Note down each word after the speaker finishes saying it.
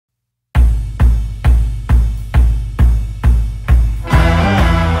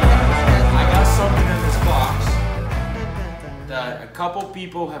couple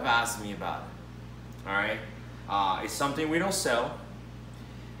people have asked me about it. All right, it's something we don't sell.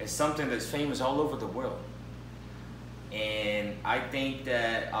 It's something that's famous all over the world, and I think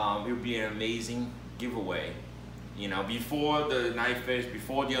that it would be an amazing giveaway. You know, before the knife fish,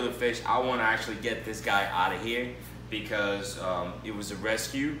 before the other fish, I want to actually get this guy out of here because it was a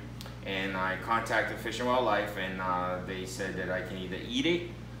rescue, and I contacted Fish and Wildlife, and they said that I can either eat it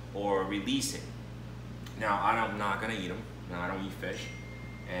or release it. Now, I'm not gonna eat them. No, I don't eat fish,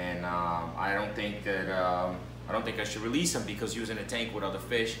 and I don't think I should release him because he was in a tank with other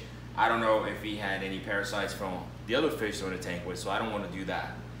fish. I don't know if he had any parasites from the other fish he was in the tank with, so I don't want to do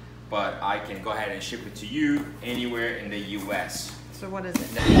that. But I can go ahead and ship it to you anywhere in the US. So what is it?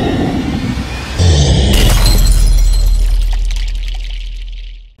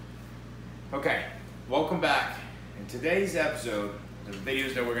 Okay, welcome back. In today's episode, the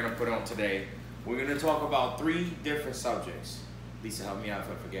videos that we're gonna put on today, we're gonna talk about 3 different subjects. Lisa, help me out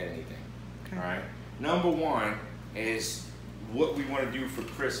if I forget anything. Okay. All right. Number 1 is what we want to do for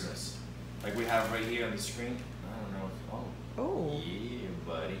Christmas, like we have right here on the screen. I don't know. Oh. Yeah,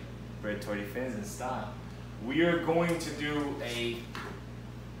 buddy. Red Toy Fins in style. We are going to do a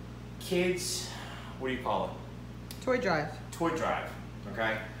kids, what do you call it? Toy drive. Toy drive,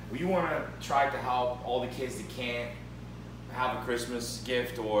 okay? We want to try to help all the kids that can't have a Christmas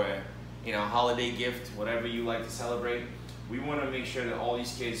gift or, you know, holiday gift, whatever you like to celebrate. We want to make sure that all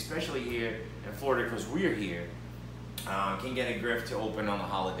these kids, especially here in Florida, because we're here, can get a gift to open on the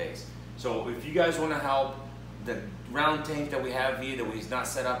holidays. So if you guys want to help, the round tank that we have here that we've not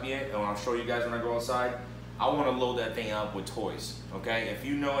set up yet, and I'll show you guys when I go outside, I want to load that thing up with toys, okay? If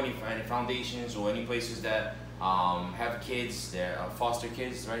you know any foundations or any places that have kids, they're foster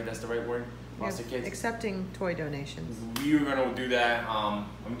kids, right? That's the right word? Foster kids? Accepting toy donations. We are going to do that. I'm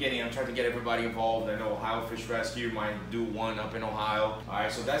trying to get everybody involved. I know Ohio Fish Rescue might do one up in Ohio. All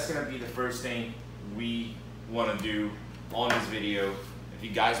right, so that's going to be the first thing we want to do on this video. If you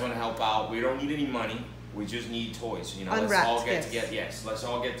guys want to help out, we don't need any money. We just need toys. You know, let's all get together. Yes, let's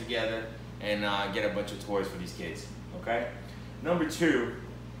all get together and get a bunch of toys for these kids. Okay. Number 2,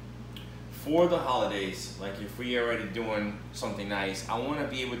 for the holidays, like if we are already doing something nice, I want to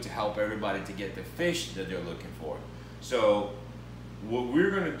be able to help everybody to get the fish that they're looking for. So what we're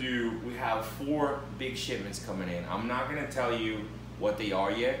gonna do, we have 4 big shipments coming in. I'm not gonna tell you what they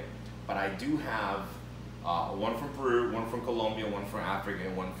are yet, but I do have one from Peru, one from Colombia, one from Africa,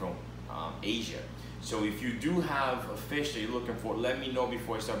 and one from Asia. So if you do have a fish that you're looking for, let me know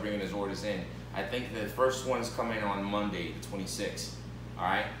before I start bringing those orders in. I think the first one's coming on Monday, the 26th. All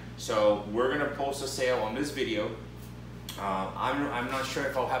right. So we're gonna post a sale on this video. I'm not sure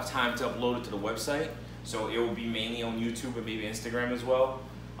if I'll have time to upload it to the website, so it will be mainly on YouTube and maybe Instagram as well.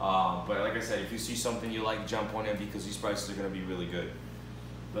 But like I said, if you see something you like, jump on it because these prices are gonna be really good.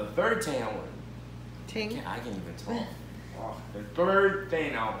 The third thing I can even talk. The third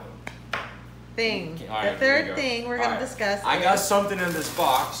thing The third thing we're gonna discuss. I got something in this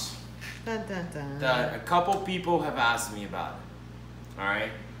box Dun, dun, dun. that a couple people have asked me about it. All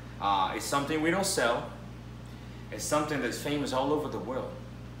right. It's something we don't sell. It's something that's famous all over the world.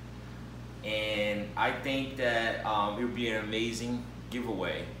 And I think that it would be an amazing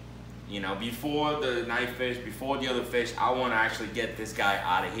giveaway. You know, before the knife fish, before the other fish, I want to actually get this guy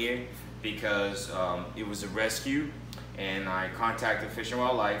out of here because it was a rescue. And I contacted Fish and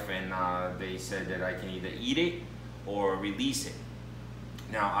Wildlife, and they said that I can either eat it or release it.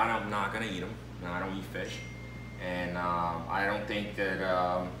 Now, I'm not going to eat them. No, I don't eat fish. And I don't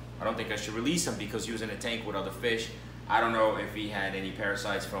think I should release him because he was in a tank with other fish. I don't know if he had any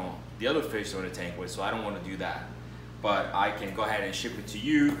parasites from the other fish he was in the tank with, so I don't want to do that. But I can go ahead and ship it to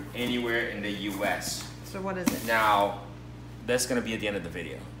you anywhere in the US. So what is it? Now, that's going to be at the end of the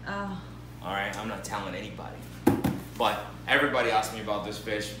video. Oh. All right, I'm not telling anybody. But everybody asked me about this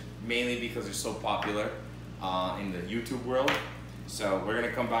fish, mainly because it's so popular in the YouTube world. So we're going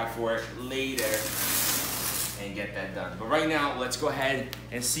to come back for it later and get that done. But right now, let's go ahead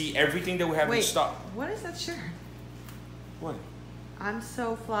and see everything that we have in stock. What is that shirt? What? I'm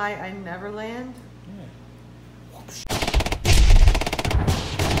so fly, I never land. Yeah.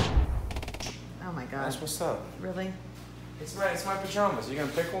 Oh my God. That's what's up. Really? It's my pajamas. You're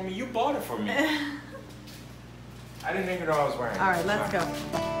gonna pick on me? You bought it for me. I didn't even know I was wearing it. All right, let's go.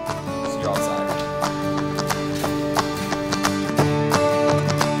 See you outside.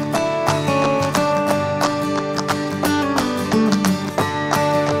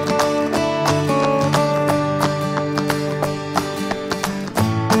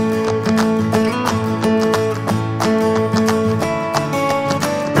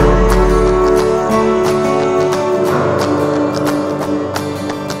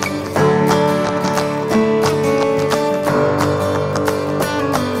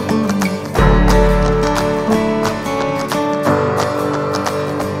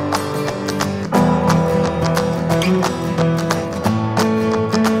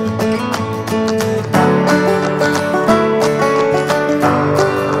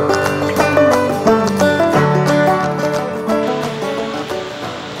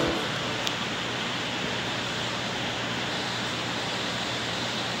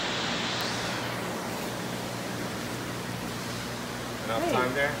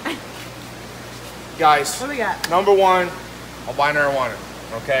 there. Guys, What do we got? number one, albino arowana,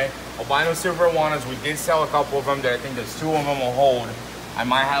 okay? Albino silver arowanas, we did sell a couple of them. I think there's 2 of them on hold. I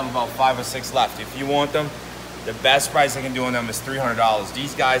might have about 5 or 6 left. If you want them, the best price I can do on them is $300.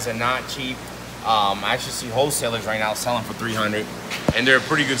 These guys are not cheap. I actually see wholesalers right now selling for $300, and they're a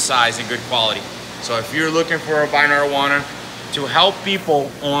pretty good size and good quality. So if you're looking for albino arowana to help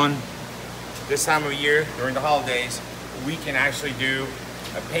people on this time of year during the holidays, we can actually do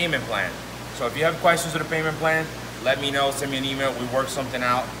a payment plan. So if you have questions with a payment plan, let me know, send me an email, we work something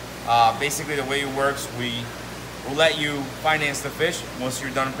out. Basically the way it works, we'll let you finance the fish. Once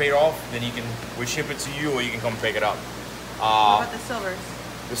you're done and paid off, then we ship it to you or you can come pick it up. What about the silvers?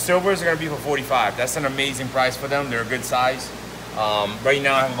 The silvers are gonna be for $45. That's an amazing price for them, they're a good size. Right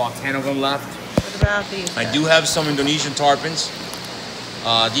now I have about 10 of them left. What about these? I do have some Indonesian tarpons.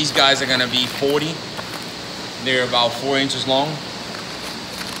 These guys are gonna be 40. They're about 4 inches long.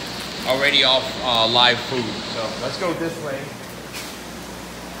 Already off live food. So let's go this way.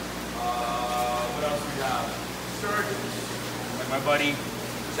 What else we have? Sturgeons. Like my buddy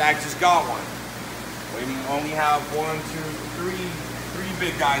Zach just got one. We only have 3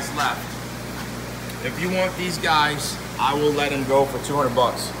 big guys left. If you want these guys, I will let them go for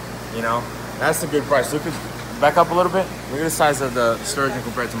 $200. You know, that's the good price. Look at, back up a little bit. Look at the size of the sturgeon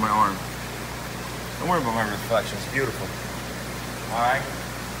compared to my arm. Don't worry about my reflection. It's beautiful. All right.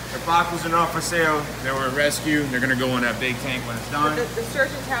 The Pacu's are not for sale. They were a rescue. They're gonna go in that big tank when it's done. But the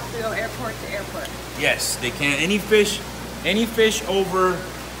sturgeons have to go airport to airport. Yes, they can. Any fish over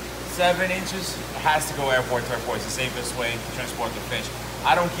 7 inches has to go airport to airport. It's the safest way to transport the fish.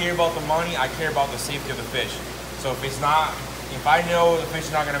 I don't care about the money. I care about the safety of the fish. So if I know the fish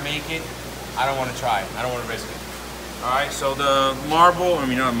is not gonna make it, I don't want to try it. I don't want to risk it. All right. So the the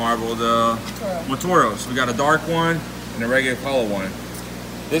Matoros. We got a dark one and a regular color one.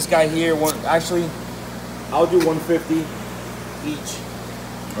 This guy here, actually, I'll do 150 each,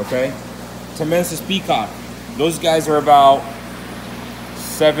 okay? Temensis peacock. Those guys are about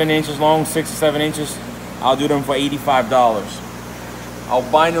 7 inches long, 6 or 7 inches. I'll do them for $85.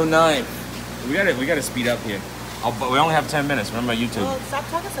 Albino knife. We gotta speed up here. We only have 10 minutes. Remember YouTube. Well, stop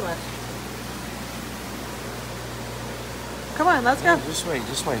talking so much. Come on, let's go. Just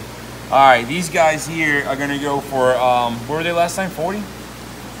wait. All right, these guys here are gonna go for what were they last time? 40?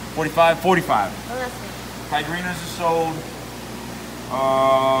 45? 45. Oh, that's me. Tigrinas are sold.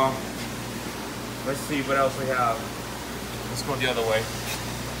 Let's see what else we have. Let's go the other way.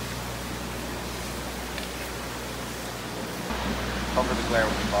 Cover the glare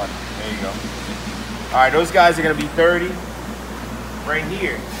with the body. There you go. All right, those guys are gonna be 30. Right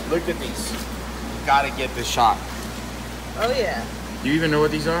here. Look at these. You gotta get this shot. Oh, yeah. Do you even know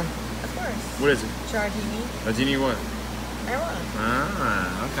what these are? Of course. What is it? Giardini. Ladini what? Arowana.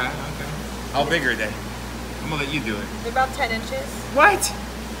 Ah, okay. How big are they? I'm gonna let you do it. They're about 10 inches. What?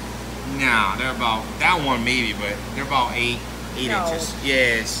 No, they're about, that one maybe, but they're about 8 No. inches.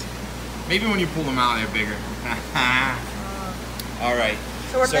 Yes. Maybe when you pull them out, they're bigger. All right.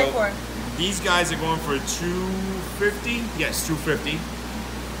 So what's they for? These guys are going for $250. Yes, $250.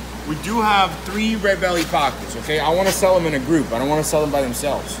 We do have 3 red belly pockets, okay? I want to sell them in a group. I don't want to sell them by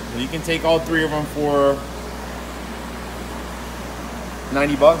themselves. So you can take all 3 of them for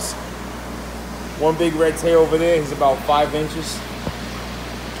 $90. One big red tail over there, he's about 5 inches.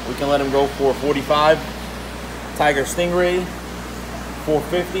 We can let him go for $45. Tiger stingray,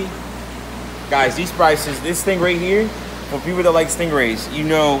 $450. Guys, these prices, this thing right here, for people that like stingrays, you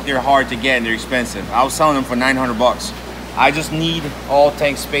know they're hard to get and they're expensive. I was selling them for $900. I just need all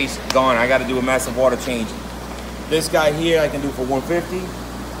tank space gone. I got to do a massive water change. This guy here I can do for $150.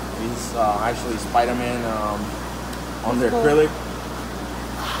 He's actually Spider-Man on the acrylic.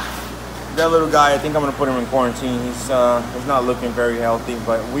 That little guy, I think I'm gonna put him in quarantine. He's not looking very healthy,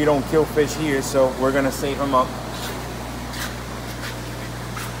 but we don't kill fish here, so we're gonna save him up.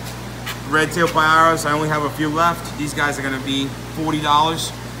 Red tail paiaras, I only have a few left. These guys are gonna be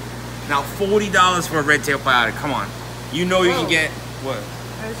 $40. Now $40 for a red tail paiara, come on. You know you can get, what?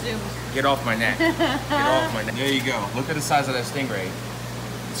 I zoomed. Get off my neck. Get off my neck. There you go. Look at the size of that stingray.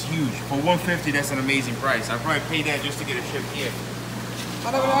 It's huge. For $150, that's an amazing price. I'd probably pay that just to get it shipped here.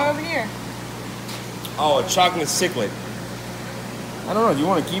 What about over here? Oh, a chocolate cichlid. I don't know, do you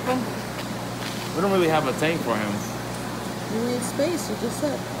want to keep him? We don't really have a tank for him. You need space, you just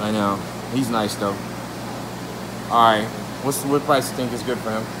said. I know. He's nice though. Alright. What price do you think is good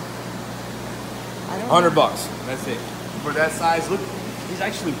for him? I don't know. $100. That's it. For that size, look, he's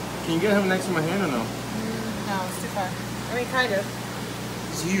actually, can you get him next to my hand or no? No, it's too far. I mean, kind of.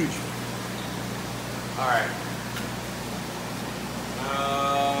 He's huge. Alright.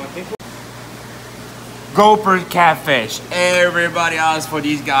 Gulper catfish. Everybody asked for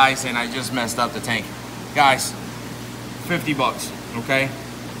these guys, and I just messed up the tank. Guys, 50 bucks, okay?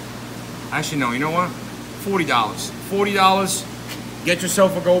 Actually, no, you know what? $40. $40. Get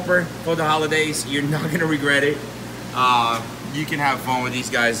yourself a Gulper for the holidays. You're not gonna regret it. You can have fun with these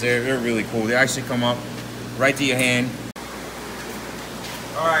guys. They're really cool. They actually come up right to your hand.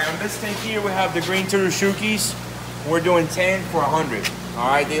 All right, on this tank here, we have the green Turushukis. We're doing 10 for 100. All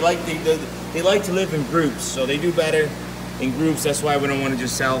right, they like to live in groups, so they do better in groups. That's why we don't want to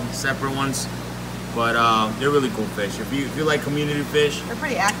just sell separate ones. But they're really cool fish. If you like community fish, They're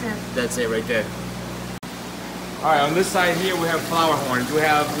pretty active. that's it right there. All right, on this side here, we have flower horns. We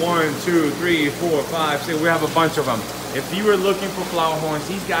have 1, 2, 3, 4, 5, 6. We have a bunch of them. If you were looking for flower horns,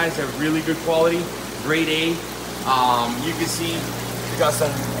 these guys have really good quality, grade A. You can see we got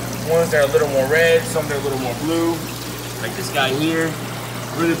some ones that are a little more red, some that are a little more blue, like this guy here.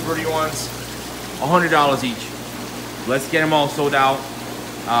 Really pretty ones. $100 each. Let's get them all sold out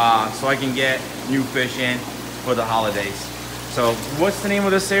so I can get new fish in for the holidays. So what's the name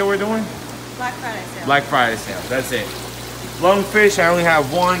of the sale we're doing? Black Friday sale. Black Friday sale, that's it. Lungfish, I only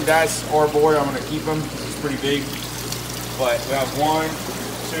have one. That's our boy. I'm gonna keep him. He's pretty big. But we have 1,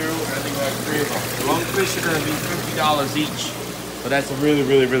 2, and I think we have 3 of them. The lungfish are gonna be $50 each. But that's a really,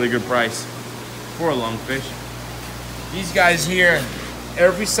 really, really good price for a lungfish. These guys here,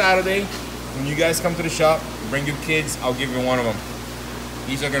 every Saturday, when you guys come to the shop, bring your kids, I'll give you one of them.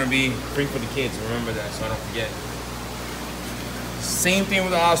 These are gonna be free for the kids, remember that, so I don't forget. Same thing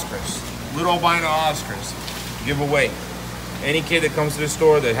with the Oscars. Little albino Oscars, give away. Any kid that comes to the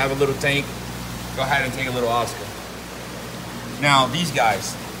store that have a little tank, go ahead and take a little Oscar. Now, these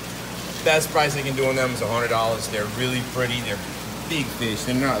guys, best price I can do on them is $100. They're really pretty, they're big fish,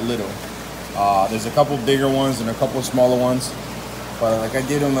 they're not little. There's a couple bigger ones and a couple smaller ones. But like I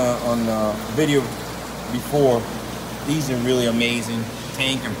did on the video before, these are really amazing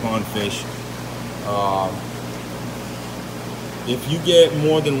tank and pond fish. If you get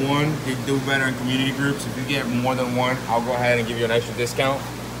more than one, they do better in community groups. If you get more than one, I'll go ahead and give you an extra discount.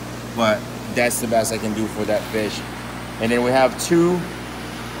 But that's the best I can do for that fish. And then we have 2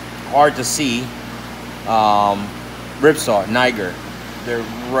 hard to see ripsaw, Niger. They're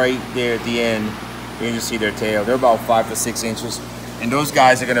right there at the end. You can just see their tail. They're about 5 to 6 inches. And those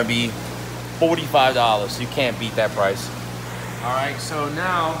guys are gonna be $45. You can't beat that price. All right, so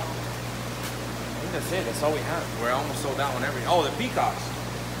now, I think that's it. That's all we have. We're almost sold out on everything. Oh, the peacocks.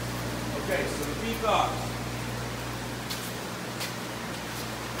 Okay, so the peacocks.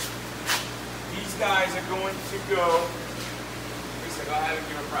 These guys are going to go. Lisa, go ahead and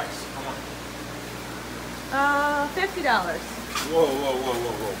give a price. Come on. $50. Whoa.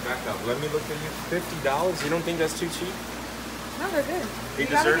 Back up. Let me look at you. $50? You don't think that's too cheap? No, they're good. They You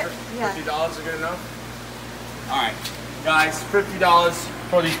gotta deserve get- it? yeah. $50 are good enough? Alright, guys, $50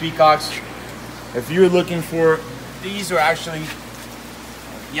 for these peacocks. If you're looking for, these are actually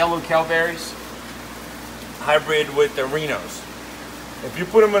yellow cowberries, hybrid with the Rhinos. If you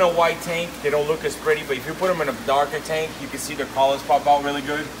put them in a white tank, they don't look as pretty, but if you put them in a darker tank, you can see their collars pop out really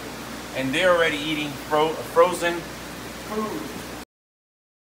good. And they're already eating frozen food.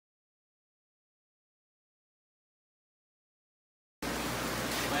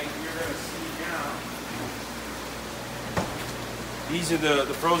 Like you're gonna see now. These are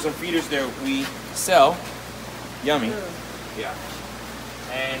the frozen feeders that we sell. Yummy. Ooh. Yeah.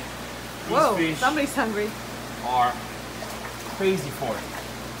 And these Whoa, fish somebody's hungry. are crazy for it.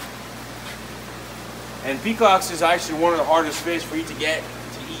 And peacocks is actually one of the hardest fish for you to get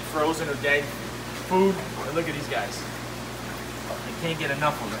to eat frozen or dead food. And look at these guys. You can't get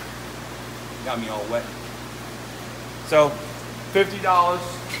enough of it. Got me all wet. So, $50.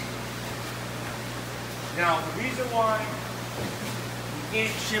 Now, the reason why we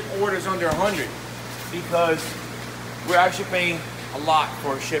can't ship orders under 100 because we're actually paying a lot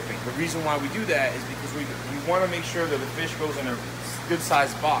for shipping. The reason why we do that is because we want to make sure that the fish goes in a good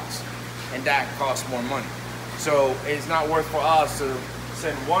sized box, and that costs more money. So it's not worth for us to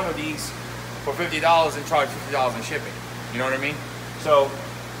send one of these for $50 and charge $50 in shipping. You know what I mean? So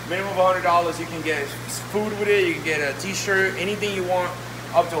minimum of $100, you can get food with it, you can get a t-shirt, anything you want,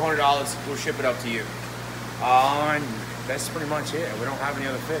 up to $100, we'll ship it up to you. And that's pretty much it. We don't have any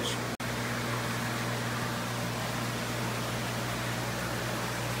other fish.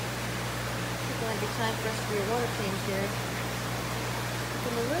 It's like it's time for us to do your water change here. It's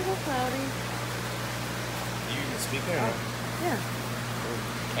a little cloudy. You can speak there? No? Yeah.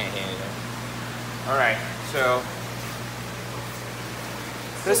 Can't hear anything. Alright, so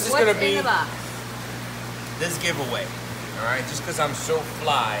this is what's gonna be in the box? this giveaway. Alright, just because I'm so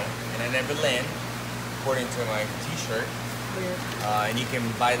fly and I never land, according to my t-shirt. Weird. And you can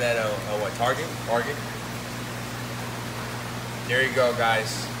buy that at what, Target? There you go,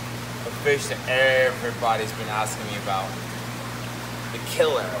 guys. A fish that everybody's been asking me about. The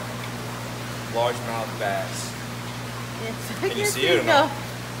killer largemouth bass. Yes. Can you Yes, see there it or you no?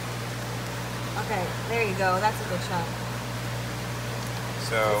 go. Okay, there you go. That's a good shot.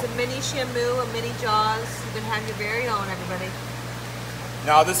 So It's a mini Shamu, a mini Jaws. You can have your very own, everybody.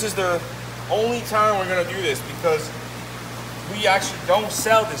 now this is the only time we're gonna do this because we actually don't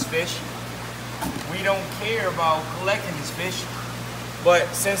sell this fish. We don't care about collecting this fish. But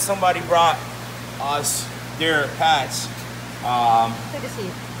since somebody brought us their pets, Take a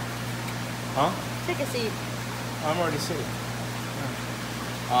seat. huh? Take a seat. I'm already sitting.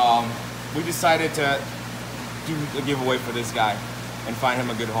 We decided to do a giveaway for this guy and find him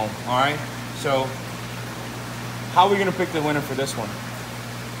a good home. All right. So, how are we gonna pick the winner for this one?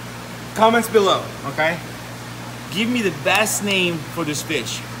 Comments below. Okay. Give me the best name for this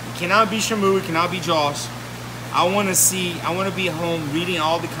fish. It cannot be Shamu. It cannot be Jaws. I want to be at home reading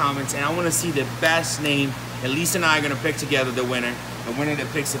all the comments, and I want to see the best name. And Lisa and I are gonna pick together the winner that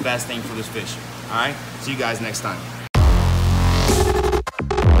picks the best name for this fish. All right. See you guys next time.